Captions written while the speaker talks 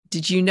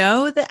Did you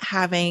know that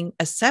having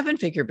a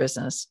seven-figure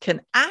business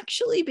can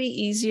actually be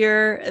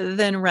easier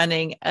than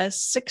running a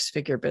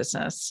six-figure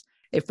business?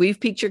 If we've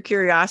piqued your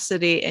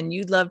curiosity and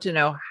you'd love to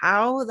know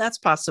how that's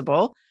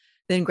possible,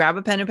 then grab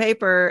a pen and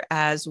paper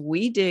as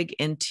we dig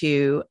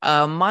into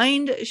a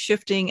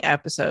mind-shifting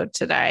episode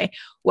today.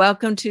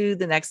 Welcome to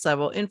the Next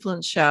Level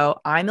Influence Show.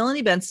 I'm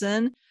Melanie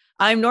Benson.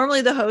 I'm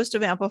normally the host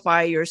of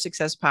Amplify Your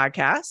Success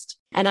podcast.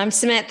 And I'm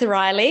Samantha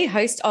Riley,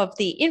 host of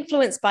the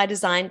Influence by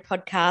Design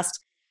podcast.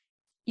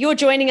 You're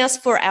joining us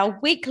for our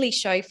weekly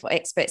show for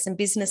experts and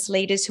business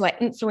leaders who are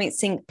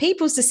influencing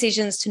people's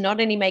decisions to not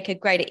only make a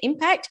greater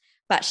impact,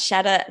 but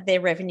shatter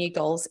their revenue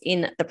goals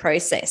in the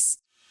process.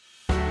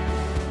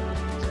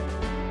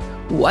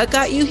 What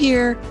got you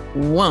here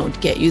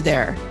won't get you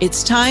there.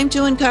 It's time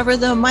to uncover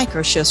the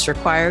micro shifts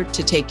required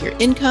to take your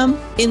income,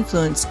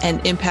 influence,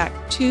 and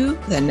impact to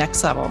the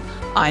next level.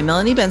 I'm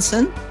Melanie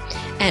Benson.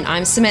 And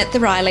I'm Samantha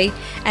Riley,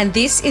 and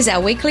this is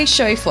our weekly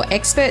show for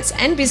experts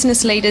and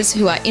business leaders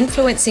who are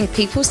influencing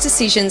people's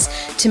decisions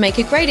to make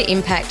a greater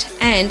impact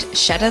and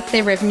shatter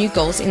their revenue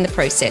goals in the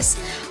process.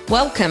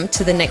 Welcome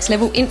to the Next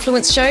Level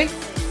Influence Show.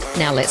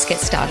 Now let's get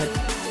started.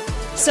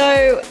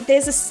 So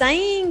there's a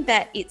saying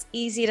that it's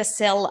easier to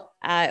sell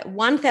a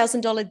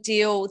 $1,000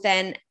 deal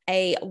than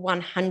a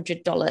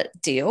 $100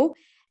 deal.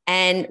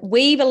 And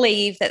we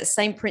believe that the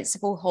same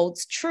principle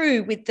holds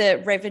true with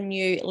the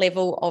revenue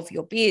level of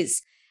your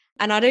biz.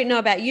 And I don't know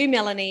about you,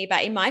 Melanie,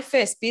 but in my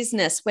first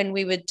business, when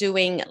we were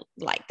doing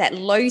like that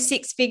low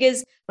six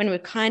figures, when we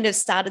kind of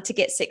started to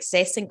get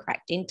success and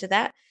cracked into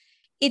that,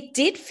 it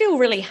did feel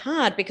really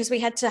hard because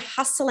we had to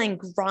hustle and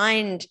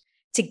grind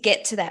to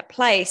get to that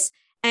place.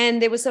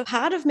 And there was a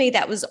part of me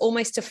that was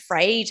almost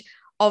afraid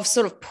of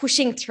sort of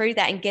pushing through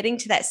that and getting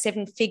to that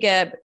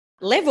seven-figure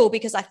level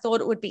because I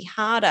thought it would be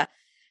harder.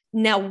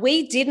 Now,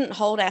 we didn't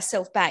hold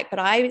ourselves back, but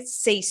I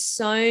see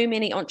so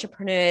many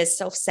entrepreneurs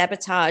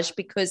self-sabotage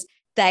because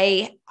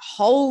they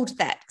hold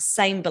that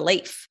same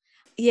belief.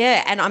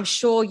 Yeah. And I'm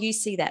sure you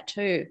see that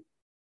too.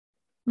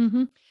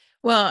 Mm-hmm.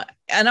 Well,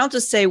 and I'll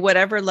just say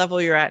whatever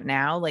level you're at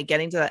now, like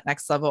getting to that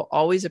next level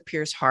always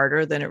appears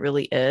harder than it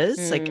really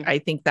is. Like, I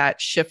think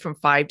that shift from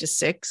 5 to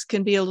 6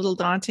 can be a little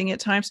daunting at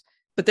times,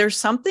 but there's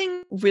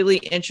something really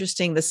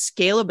interesting. The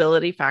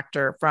scalability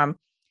factor from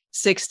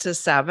 6 to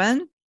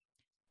 7,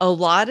 a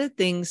lot of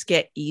things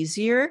get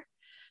easier.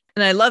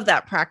 And I love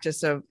that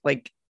practice of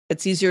like,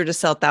 it's easier to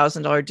sell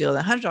 $1,000 deal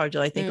than $100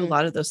 deal. I think a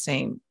lot of those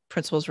same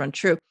principles run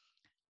true.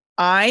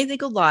 I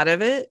think a lot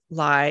of it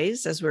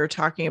lies, as we were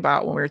talking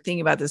about when we were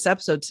thinking about this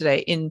episode today,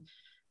 in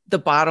the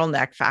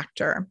bottleneck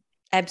factor.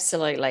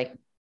 Absolutely.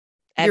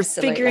 You're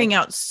figuring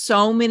out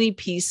so many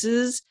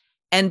pieces.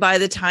 And by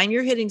the time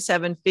you're hitting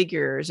seven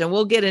figures, and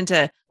we'll get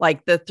into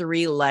like the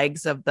three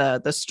legs of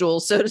the stool,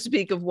 so to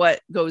speak, of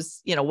what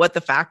goes, what the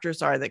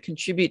factors are that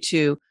contribute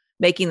to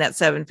making that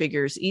seven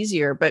figures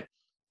easier. But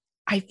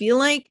I feel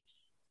like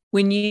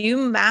when you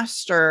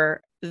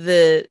master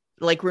the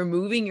like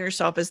removing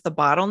yourself as the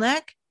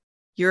bottleneck,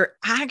 you're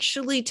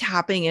actually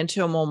tapping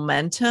into a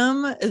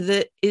momentum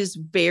that is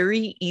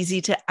very easy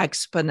to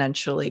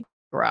exponentially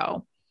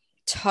grow.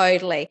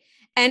 Totally.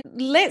 And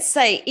let's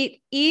say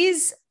it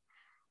is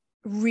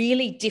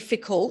really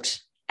difficult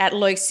at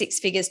low six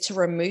figures to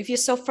remove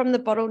yourself from the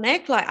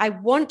bottleneck. Like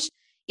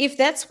if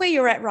that's where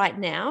you're at right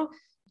now,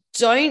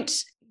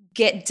 don't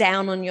get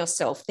down on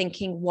yourself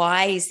thinking,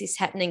 why is this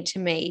happening to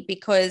me?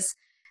 Because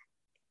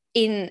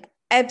in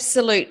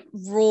absolute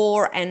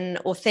raw and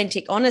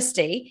authentic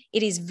honesty,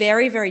 it is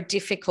very, very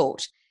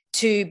difficult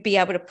to be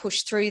able to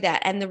push through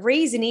that. And the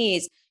reason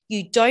is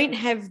you don't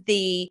have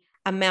the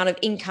amount of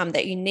income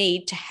that you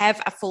need to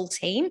have a full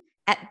team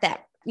at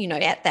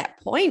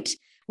that point,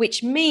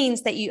 which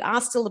means that you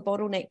are still the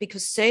bottleneck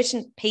because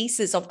certain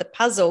pieces of the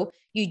puzzle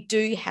you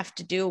do have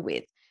to deal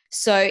with.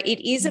 So it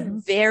is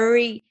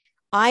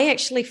I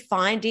actually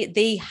find it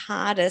the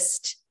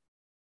hardest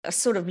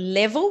sort of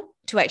level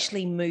to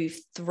actually move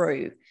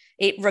through.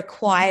 It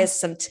requires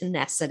some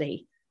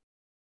tenacity.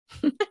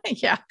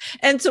 Yeah.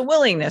 And it's a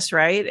willingness,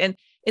 right? And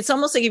it's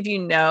almost like if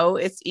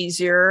it's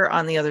easier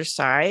on the other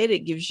side,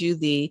 it gives you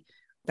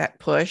that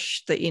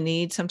push that you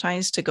need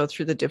sometimes to go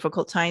through the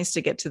difficult times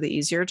to get to the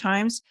easier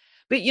times.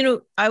 But,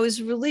 I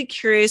was really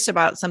curious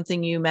about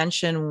something you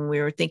mentioned when we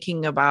were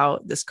thinking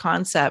about this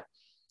concept.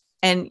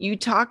 And you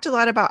talked a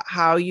lot about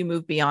how you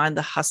move beyond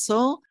the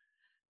hustle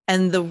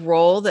and the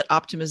role that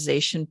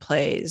optimization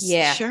plays.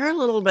 Yeah. Share a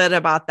little bit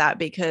about that,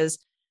 because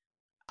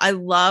I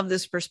love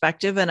this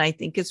perspective and I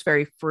think it's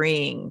very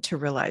freeing to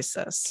realize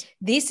this.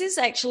 This is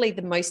actually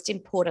the most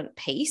important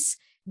piece,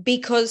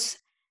 because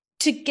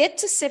to get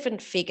to seven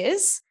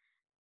figures,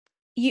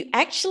 you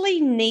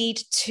actually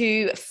need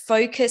to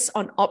focus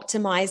on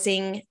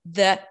optimizing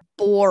the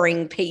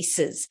boring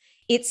pieces.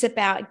 It's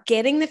about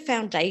getting the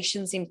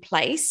foundations in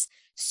place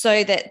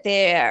so that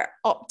they're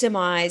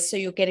optimized, so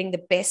you're getting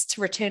the best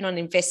return on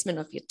investment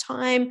of your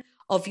time,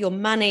 of your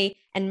money,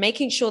 and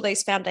making sure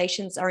those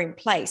foundations are in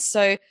place.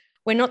 So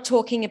we're not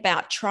talking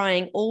about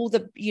trying all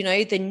the,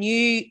 the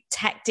new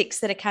tactics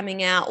that are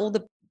coming out, all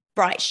the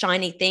bright,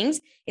 shiny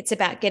things. It's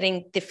about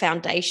getting the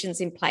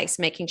foundations in place,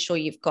 making sure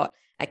you've got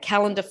a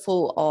calendar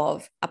full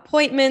of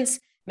appointments,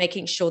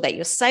 making sure that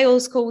your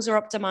sales calls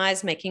are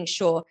optimized, making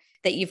sure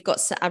that you've got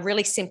a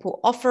really simple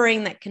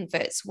offering that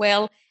converts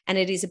well. And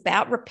it is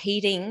about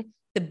repeating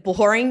the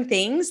boring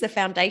things, the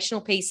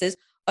foundational pieces,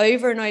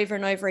 over and over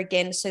and over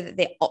again so that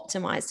they're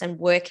optimized and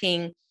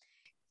working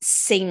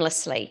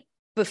seamlessly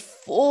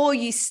before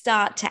you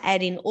start to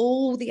add in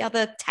all the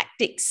other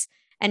tactics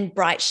and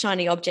bright,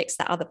 shiny objects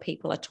that other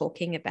people are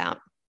talking about.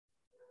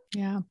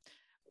 Yeah.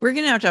 We're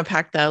going to have to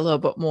unpack that a little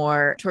bit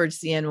more towards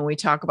the end when we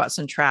talk about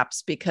some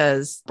traps,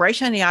 because bright,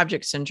 shiny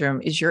object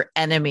syndrome is your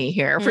enemy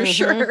here for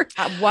sure.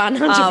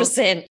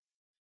 100%.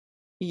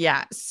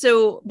 Yeah.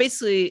 So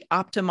basically,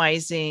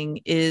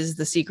 optimizing is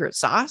the secret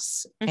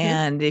sauce.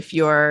 And if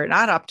you're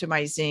not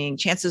optimizing,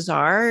 chances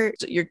are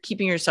you're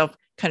keeping yourself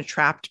kind of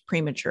trapped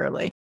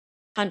prematurely.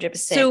 100%.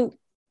 So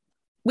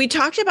we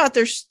talked about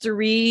there's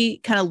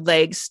 3 kind of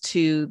legs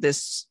to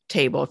this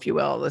table, if you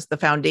will, the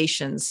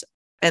foundations.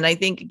 And I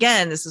think,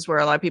 again, this is where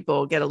a lot of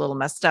people get a little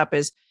messed up,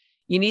 is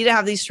you need to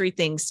have these 3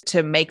 things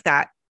to make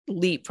that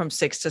leap from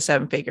 6 to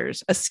 7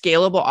 figures: a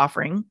scalable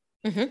offering,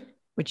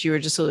 which you were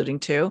just alluding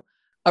to,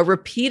 a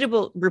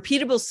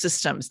repeatable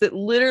systems that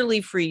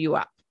literally free you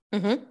up.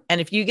 And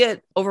if you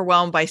get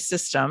overwhelmed by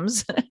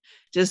systems,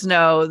 just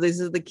know this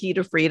is the key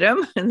to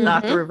freedom and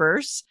not the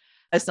reverse.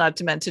 It's not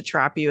meant to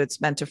trap you.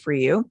 It's meant to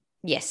free you.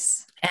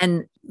 Yes.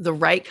 And the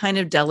right kind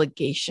of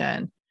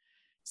delegation.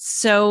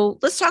 So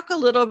let's talk a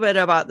little bit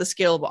about the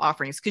scalable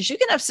offerings, because you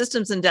can have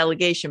systems and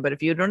delegation, but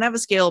if you don't have a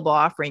scalable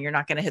offering, you're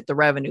not going to hit the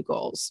revenue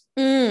goals.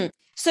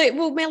 So,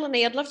 well,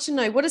 Melanie, I'd love to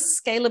know, what does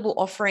scalable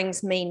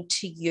offerings mean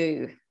to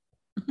you?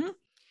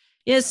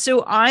 Yeah,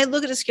 so I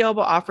look at a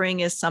scalable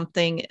offering as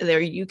something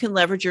there you can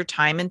leverage your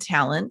time and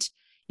talent.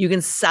 You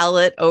can sell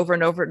it over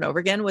and over and over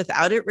again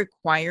without it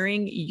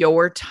requiring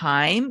your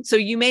time. So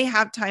you may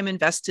have time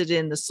invested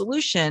in the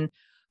solution,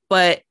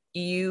 but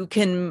you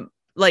can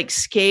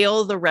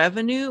scale the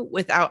revenue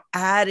without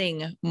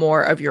adding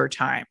more of your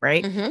time,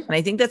 right? And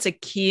I think that's a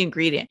key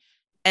ingredient.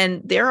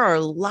 And there are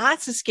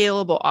lots of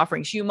scalable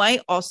offerings. You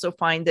might also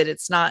find that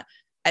it's not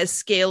as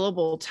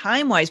scalable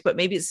time-wise, but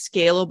maybe it's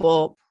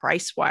scalable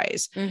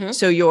price-wise.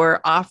 So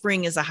your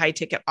offering is a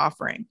high-ticket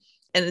offering.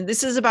 And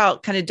this is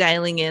about kind of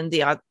dialing in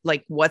the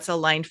what's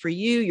aligned for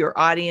you, your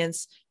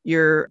audience,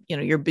 your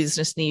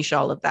business niche,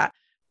 all of that.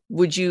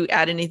 Would you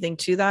add anything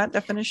to that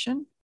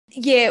definition?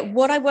 Yeah,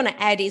 what I want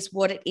to add is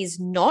what it is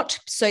not,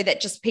 so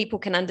that just people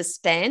can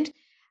understand.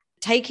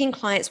 Taking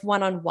clients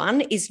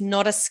one-on-one is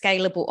not a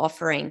scalable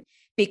offering,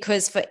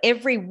 because for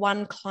every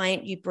one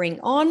client you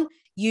bring on,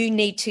 you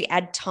need to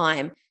add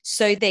time.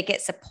 So there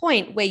gets a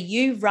point where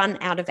you run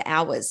out of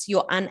hours.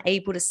 You're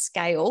unable to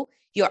scale.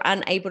 You're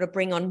unable to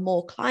bring on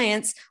more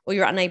clients, or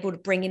you're unable to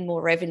bring in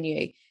more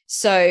revenue.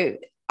 So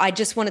I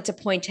just wanted to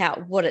point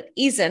out what it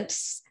isn't,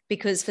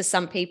 because for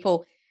some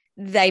people,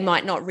 they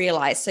might not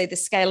realize. So the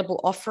scalable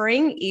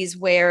offering is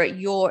where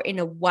you're in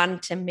a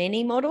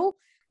one-to-many model,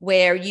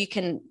 where you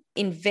can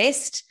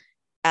invest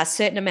a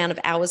certain amount of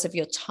hours of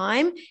your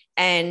time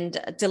and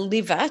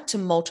deliver to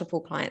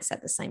multiple clients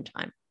at the same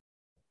time.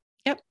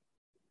 Yep.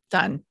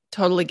 Done.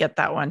 Totally get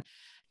that one.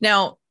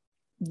 Now,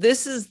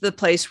 this is the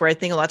place where I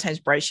think a lot of times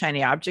bright,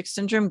 shiny object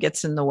syndrome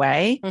gets in the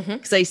way,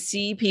 because I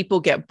see people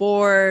get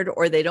bored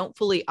or they don't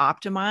fully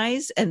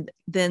optimize, and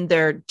then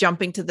they're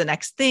jumping to the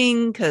next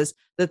thing because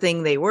the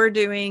thing they were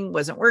doing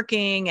wasn't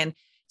working. And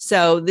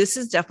so this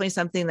is definitely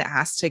something that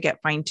has to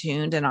get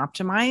fine-tuned and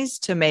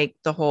optimized to make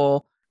the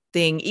whole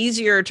thing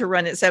easier to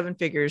run at 7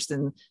 figures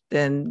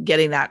than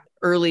getting that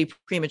early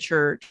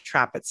premature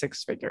trap at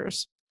 6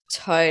 figures.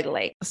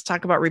 Totally. Let's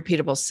talk about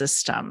repeatable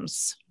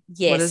systems.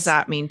 Yes. What does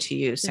that mean to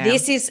you, Sam?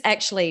 This is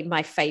actually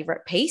my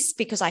favorite piece,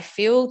 because I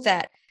feel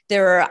that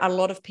there are a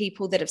lot of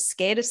people that are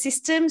scared of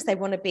systems. They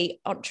want to be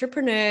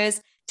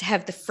entrepreneurs, to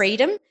have the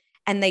freedom,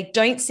 and they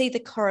don't see the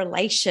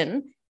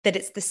correlation that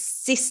it's the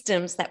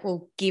systems that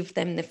will give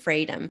them the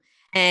freedom.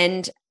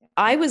 And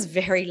I was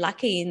very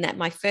lucky in that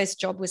my first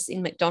job was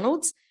in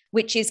McDonald's,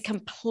 which is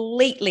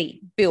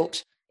completely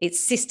built.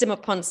 It's system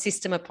upon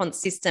system upon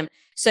system.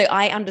 So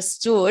I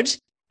understood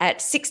at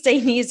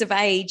 16 years of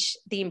age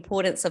the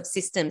importance of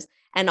systems.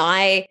 And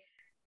I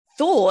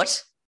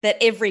thought that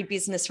every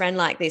business ran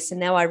like this. And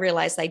now I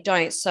realize they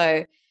don't.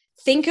 So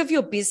think of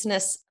your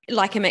business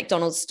like a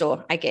McDonald's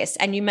store, I guess.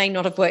 And you may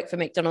not have worked for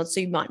McDonald's, so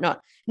you might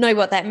not know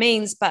what that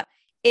means. But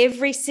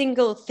every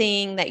single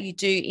thing that you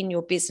do in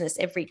your business,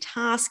 every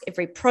task,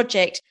 every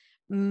project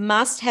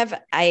must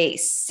have a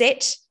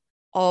set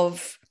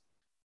of,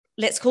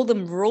 let's call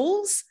them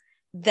rules,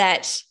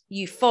 that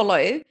you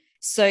follow,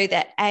 so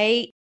that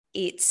A,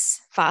 it's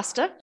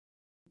faster,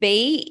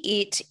 B,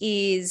 it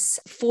is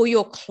for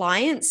your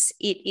clients,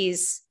 it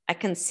is a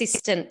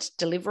consistent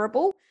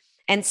deliverable,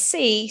 and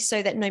C,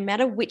 so that no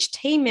matter which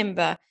team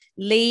member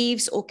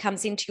leaves or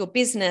comes into your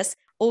business,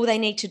 all they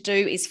need to do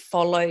is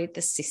follow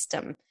the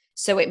system.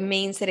 So it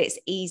means that it's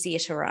easier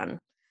to run.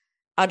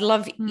 I'd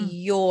love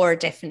your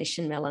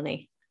definition,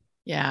 Melanie.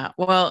 Yeah.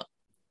 Well,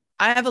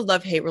 I have a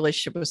love-hate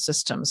relationship with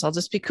systems. I'll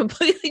just be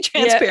completely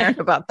transparent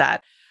about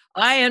that.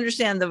 I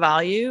understand the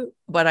value,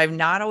 but I've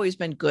not always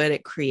been good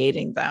at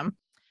creating them.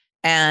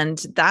 And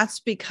that's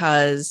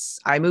because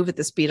I move at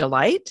the speed of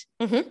light.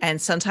 And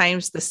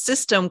sometimes the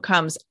system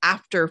comes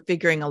after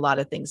figuring a lot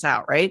of things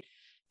out, right?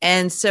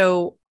 And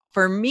so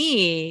for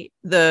me,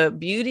 the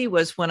beauty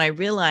was when I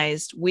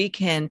realized we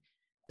can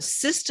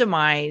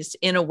systemize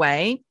in a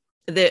way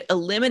that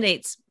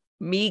eliminates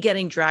me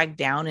getting dragged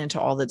down into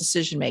all the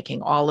decision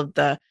making, all of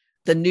the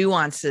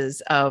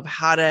nuances of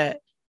how to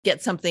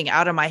get something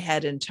out of my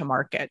head into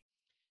market.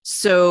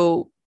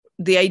 So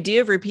the idea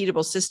of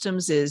repeatable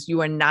systems is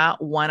you are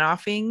not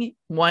one-offing,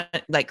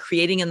 like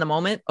creating in the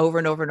moment over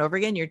and over and over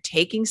again. You're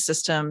taking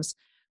systems,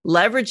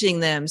 leveraging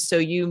them so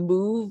you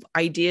move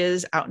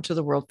ideas out into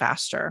the world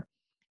faster,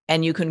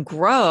 and you can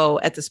grow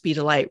at the speed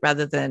of light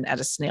rather than at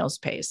a snail's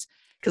pace.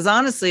 Because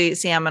honestly,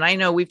 Sam, and I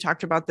know we've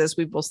talked about this,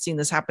 we've both seen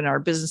this happen in our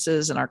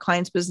businesses and our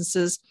clients'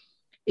 businesses.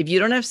 If you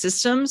don't have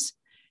systems,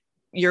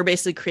 you're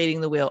basically creating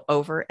the wheel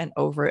over and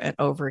over and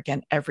over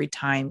again every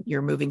time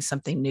you're moving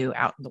something new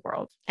out in the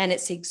world. And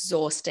it's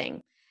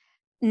exhausting.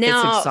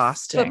 Now, it's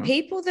exhausting. For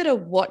people that are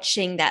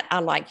watching that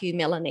are like you,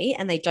 Melanie,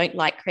 and they don't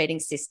like creating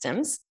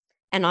systems,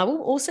 and I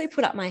will also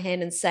put up my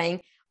hand and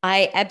saying,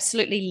 I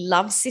absolutely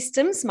love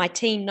systems. My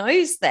team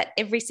knows that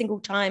every single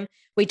time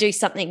we do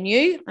something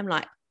new, I'm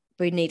like,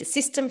 we need a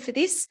system for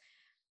this.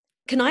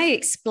 Can I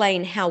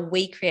explain how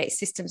we create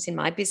systems in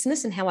my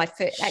business and how I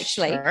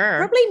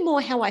probably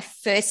more how I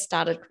first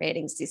started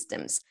creating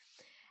systems?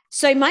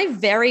 So my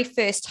very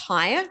first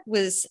hire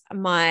was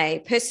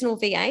my personal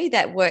VA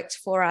that worked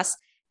for us,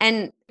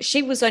 and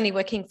she was only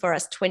working for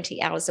us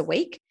 20 hours a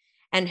week.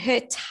 And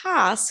her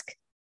task,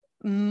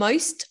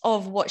 most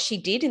of what she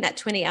did in that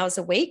 20 hours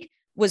a week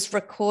was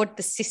record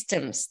the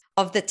systems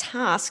of the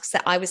tasks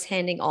that I was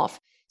handing off.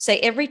 So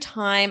every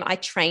time I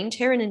trained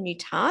her in a new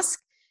task,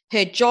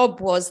 her job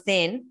was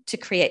then to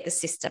create the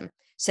system.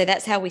 So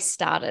that's how we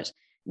started.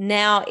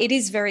 Now, it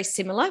is very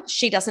similar.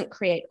 She doesn't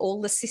create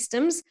all the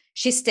systems.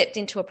 She stepped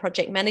into a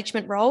project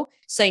management role.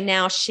 So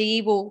now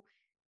she will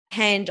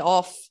hand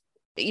off,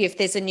 if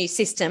there's a new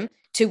system,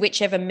 to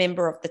whichever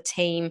member of the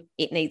team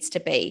it needs to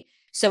be.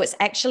 So it's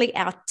actually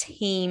our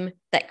team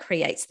that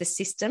creates the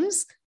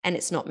systems, and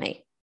it's not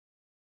me.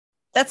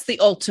 That's the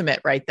ultimate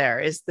right there,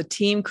 is the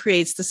team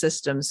creates the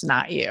systems,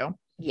 not you.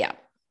 Yeah.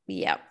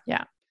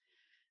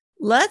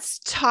 Let's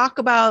talk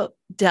about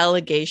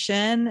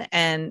delegation.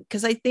 And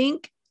because I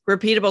think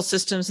repeatable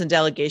systems and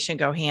delegation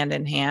go hand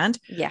in hand.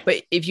 Yeah.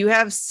 But if you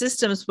have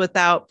systems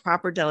without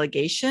proper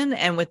delegation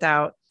and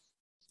without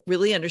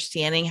really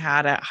understanding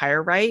how to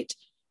hire right,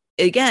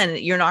 again,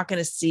 you're not going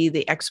to see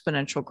the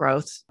exponential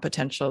growth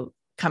potential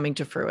coming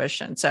to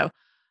fruition. So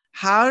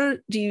how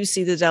do you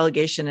see the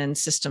delegation and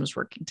systems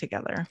working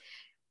together?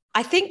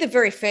 I think the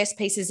very first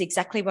piece is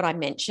exactly what I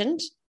mentioned,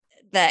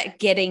 that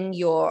delegating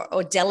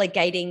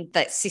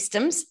the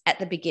systems at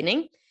the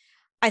beginning.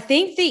 I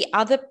think the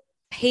other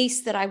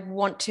piece that I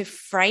want to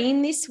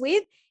frame this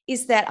with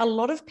is that a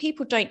lot of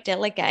people don't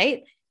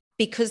delegate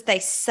because they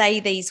say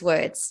these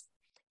words.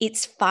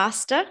 It's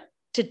faster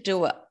to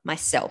do it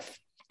myself.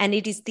 And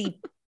it is the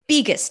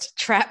biggest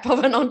trap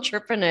of an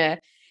entrepreneur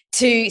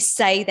to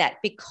say that,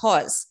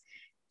 because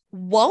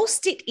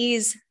whilst it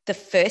is the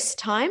first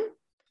time,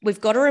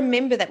 we've got to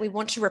remember that we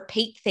want to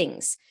repeat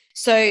things.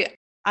 So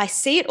I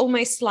see it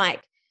almost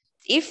like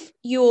if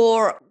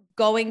you're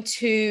going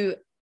to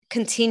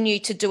continue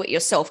to do it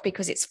yourself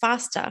because it's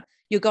faster,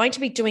 you're going to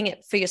be doing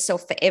it for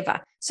yourself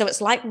forever. So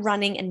it's like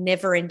running a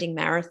never-ending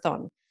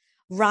marathon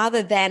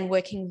rather than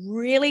working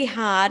really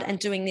hard and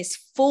doing this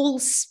full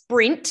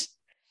sprint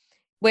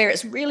where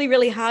it's really,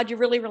 really hard. You're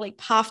really, really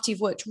puffed.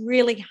 You've worked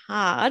really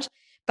hard,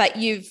 but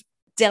you've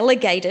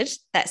delegated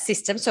that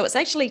system. So it's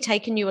actually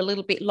taken you a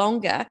little bit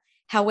longer.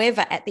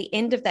 However, at the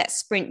end of that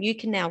sprint, you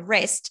can now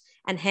rest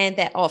and hand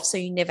that off so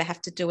you never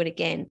have to do it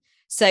again.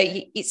 So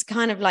it's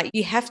kind of like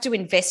you have to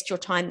invest your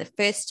time the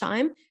first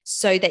time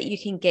so that you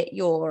can get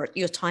your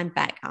time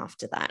back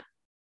after that.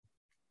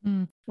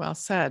 Well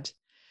said.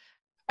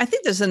 I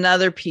think there's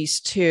another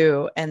piece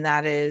too, and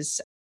that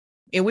is,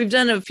 we've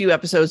done a few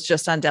episodes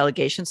just on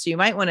delegation. So you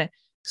might want to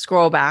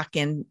scroll back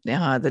in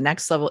the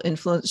Next Level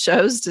Influence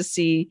shows to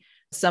see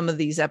some of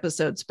these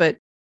episodes. But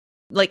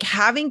like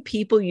having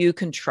people you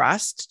can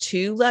trust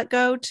to let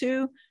go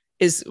to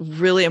is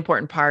really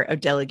important part of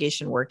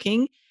delegation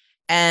working.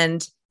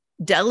 And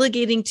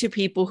delegating to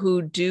people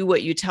who do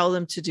what you tell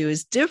them to do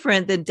is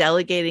different than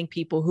delegating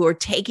people who are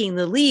taking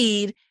the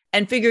lead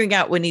and figuring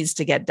out what needs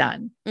to get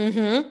done.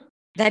 Mm-hmm.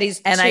 That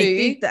is I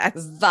think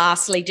that's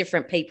vastly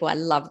different people. I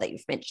love that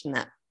you've mentioned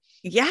that.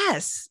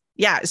 Yes.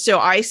 Yeah. So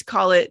I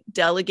call it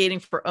delegating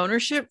for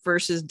ownership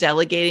versus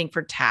delegating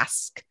for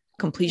task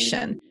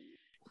completion.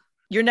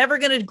 You're never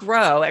going to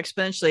grow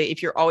exponentially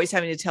if you're always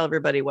having to tell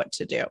everybody what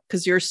to do,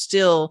 because you're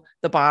still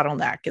the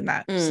bottleneck in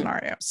that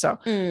scenario. So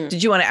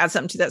did you want to add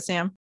something to that,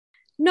 Sam?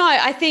 No,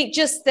 I think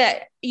just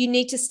that you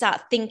need to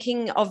start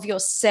thinking of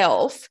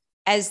yourself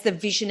as the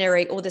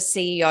visionary or the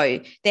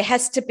CEO. There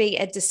has to be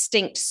a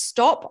distinct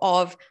stop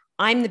of,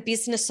 I'm the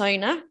business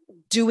owner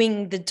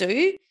doing the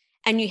do,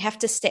 and you have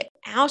to step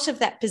out of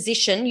that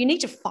position. You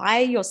need to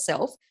fire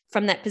yourself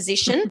from that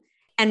position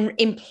and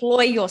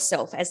employ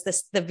yourself as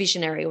the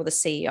visionary or the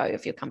CEO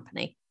of your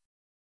company.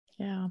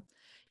 Yeah.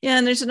 Yeah.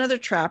 And there's another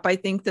trap I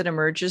think that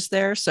emerges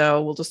there.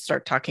 So we'll just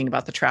start talking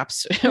about the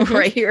traps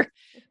right here.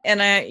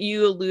 And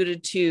you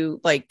alluded to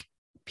like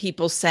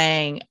people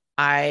saying,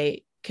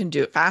 I can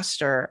do it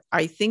faster.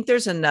 I think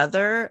there's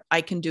another,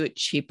 I can do it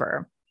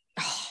cheaper.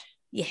 Oh,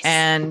 yes.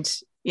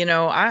 And,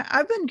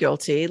 I've been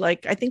guilty.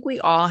 Like, I think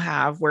we all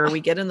have, where we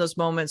get in those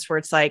moments where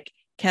it's like,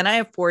 can I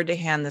afford to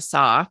hand this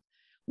off?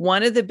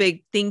 One of the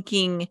big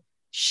thinking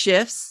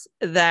shifts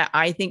that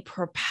I think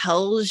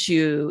propels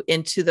you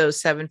into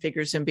those 7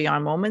 figures and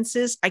beyond moments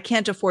is I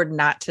can't afford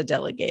not to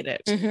delegate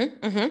it.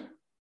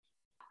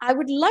 I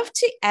would love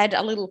to add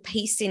a little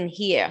piece in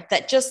here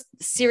that just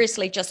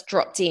seriously just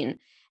dropped in.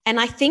 And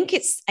I think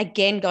it's,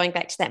 again, going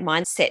back to that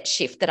mindset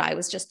shift that I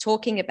was just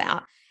talking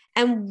about.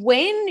 And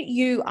when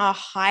you are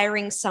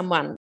hiring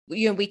someone,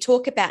 we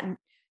talk about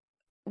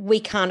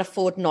we can't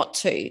afford not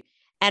to.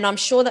 And I'm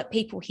sure that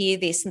people hear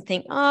this and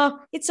think, oh,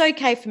 it's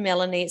okay for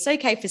Melanie. It's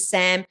okay for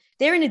Sam.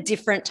 They're in a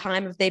different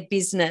time of their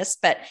business,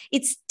 but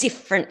it's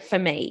different for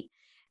me.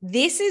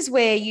 This is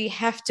where you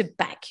have to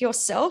back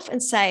yourself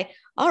and say,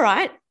 all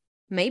right,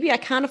 maybe I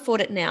can't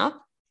afford it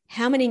now.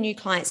 How many new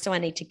clients do I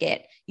need to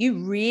get?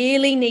 You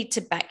really need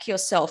to back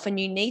yourself, and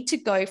you need to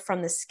go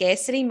from the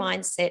scarcity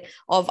mindset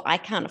of I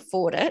can't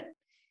afford it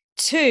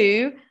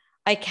to,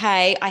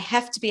 okay, I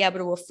have to be able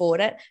to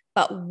afford it,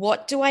 but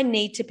what do I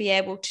need to be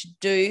able to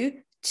do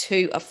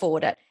to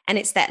afford it? And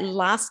it's that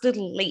last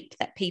little leap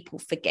that people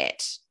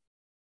forget.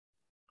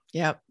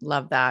 Yep.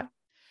 Love that.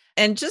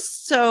 And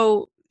just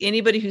so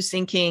anybody who's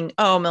thinking,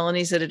 oh,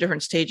 Melanie's at a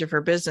different stage of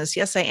her business.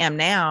 Yes, I am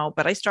now,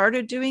 but I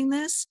started doing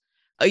this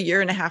a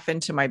year and a half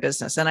into my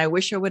business, and I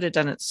wish I would have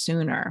done it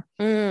sooner.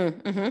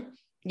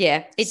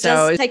 Yeah, it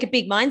does take a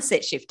big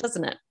mindset shift,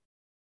 doesn't it?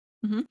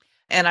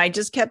 And I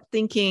just kept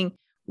thinking,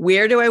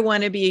 where do I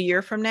want to be a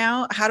year from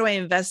now? How do I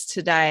invest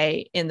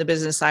today in the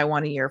business I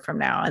want a year from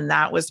now? And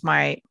that was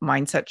my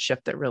mindset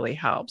shift that really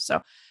helped.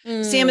 So,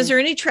 Sam, is there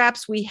any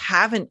traps we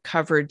haven't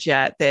covered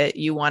yet that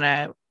you want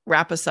to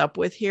wrap us up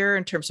with here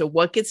in terms of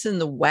what gets in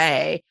the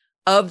way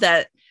of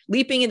that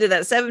leaping into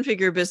that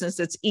 7-figure business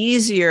that's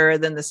easier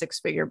than the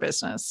 6-figure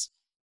business?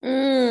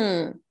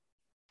 I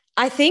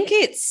think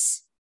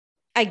it's,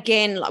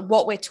 again, like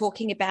what we're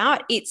talking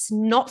about, it's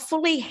not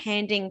fully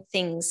handing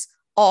things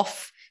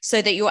off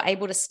so that you're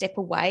able to step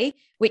away,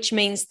 which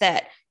means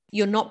that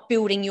you're not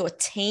building your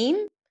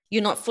team.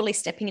 You're not fully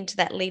stepping into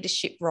that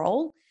leadership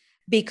role,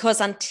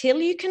 because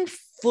until you can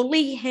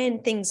fully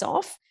hand things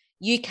off,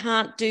 you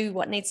can't do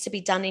what needs to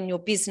be done in your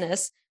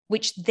business,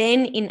 which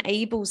then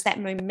enables that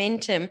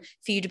momentum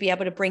for you to be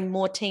able to bring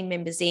more team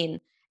members in.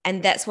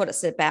 And that's what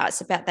it's about. It's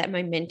about that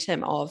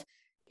momentum of,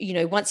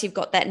 once you've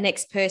got that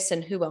next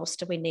person, who else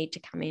do we need to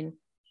come in?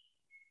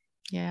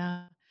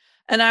 Yeah.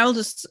 And I will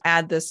just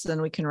add this, and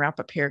we can wrap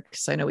up here,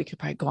 because I know we could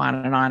probably go on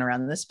and on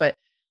around this, but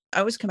I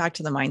always come back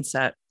to the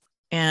mindset.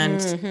 And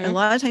a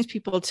lot of times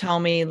people tell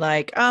me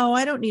like, oh,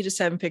 I don't need a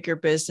 7-figure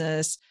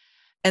business.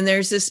 And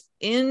there's this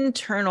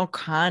internal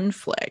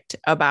conflict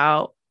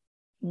about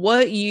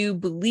what you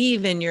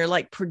believe in. You're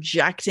like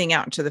projecting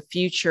out into the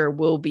future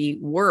will be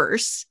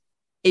worse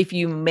if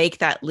you make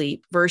that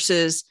leap,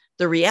 versus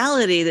the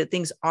reality that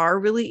things are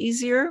really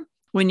easier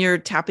when you're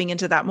tapping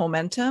into that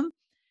momentum.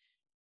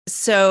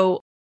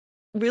 So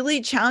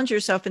really challenge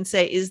yourself and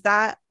say, is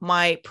that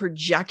my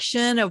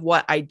projection of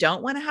what I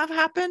don't want to have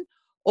happen?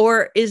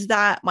 Or is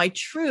that my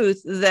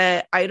truth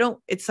that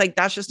it's like,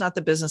 that's just not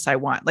the business I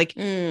want. Like,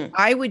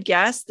 I would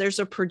guess there's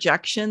a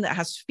projection that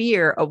has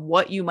fear of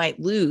what you might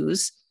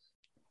lose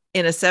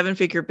in a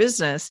 7-figure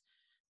business.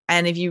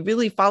 And if you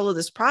really follow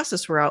this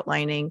process we're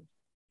outlining,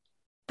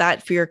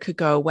 that fear could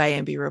go away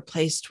and be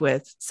replaced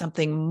with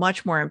something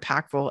much more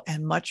impactful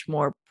and much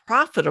more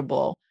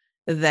profitable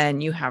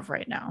than you have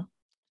right now.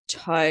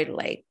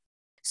 Totally.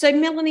 So,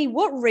 Melanie,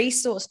 what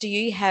resource do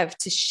you have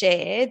to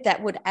share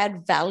that would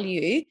add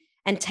value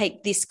and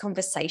take this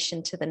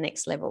conversation to the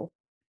next level?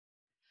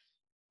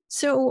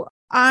 So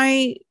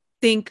I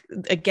think,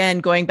 again,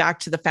 going back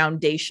to the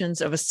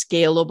foundations of a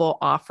scalable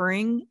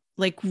offering,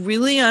 like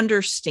really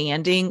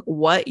understanding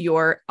what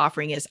your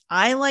offering is.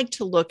 I like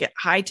to look at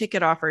high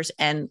ticket offers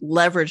and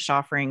leveraged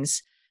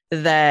offerings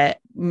that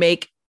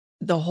make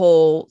the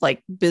whole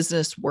like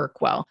business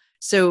work well.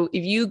 So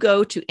if you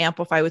go to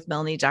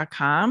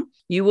amplifywithmelanie.com,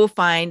 you will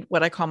find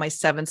what I call my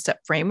 7-step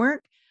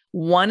framework.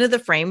 One of the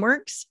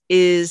frameworks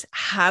is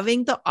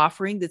having the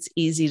offering that's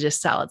easy to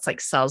sell. It's like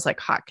sells like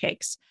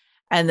hotcakes.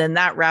 And then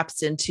that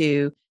wraps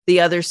into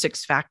the other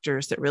 6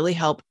 factors that really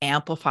help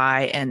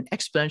amplify and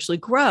exponentially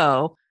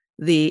grow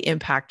the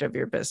impact of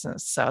your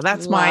business. So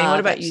that's mine. What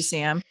about you,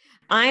 Sam?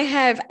 I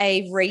have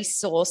a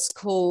resource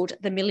called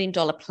the $1 Million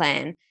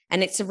Plan,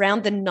 and it's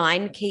around the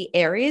 9 key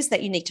areas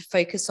that you need to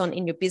focus on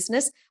in your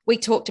business. We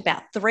talked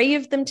about 3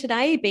 of them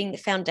today being the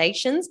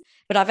foundations,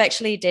 but I've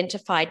actually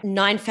identified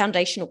 9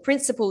 foundational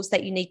principles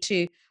that you need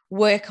to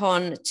work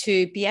on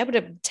to be able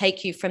to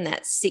take you from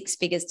that 6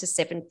 figures to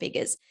 7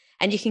 figures.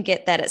 And you can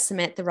get that at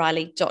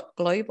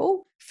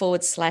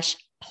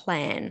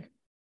samanthariley.global/plan.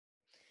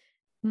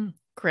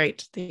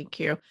 Great. Thank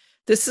you.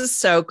 This is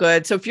so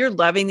good. So if you're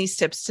loving these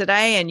tips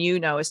today and you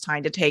know it's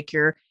time to take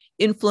your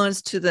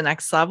influence to the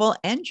next level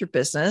and your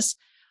business,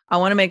 I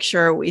want to make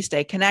sure we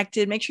stay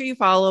connected. Make sure you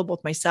follow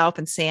both myself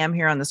and Sam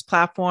here on this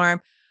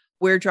platform.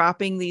 We're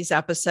dropping these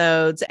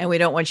episodes and we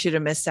don't want you to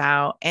miss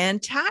out.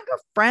 And tag a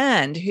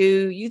friend who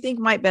you think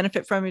might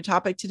benefit from your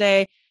topic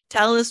today.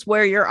 Tell us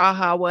where your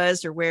aha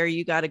was or where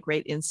you got a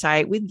great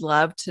insight. We'd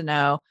love to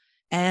know.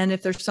 And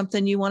if there's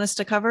something you want us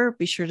to cover,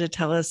 be sure to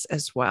tell us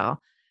as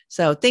well.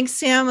 So thanks,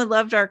 Sam. I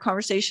loved our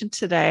conversation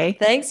today.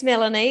 Thanks,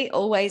 Melanie.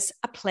 Always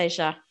a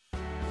pleasure.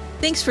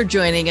 Thanks for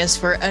joining us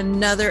for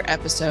another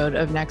episode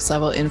of Next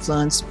Level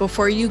Influence.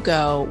 Before you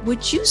go,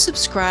 would you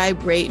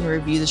subscribe, rate, and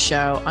review the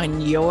show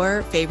on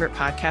your favorite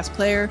podcast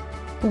player?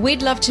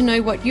 We'd love to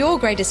know what your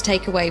greatest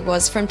takeaway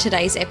was from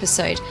today's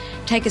episode.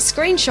 Take a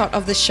screenshot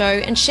of the show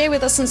and share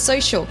with us on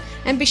social.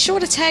 And be sure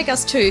to tag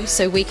us too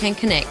so we can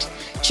connect.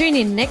 Tune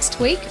in next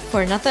week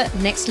for another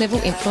Next Level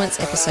Influence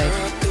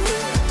episode.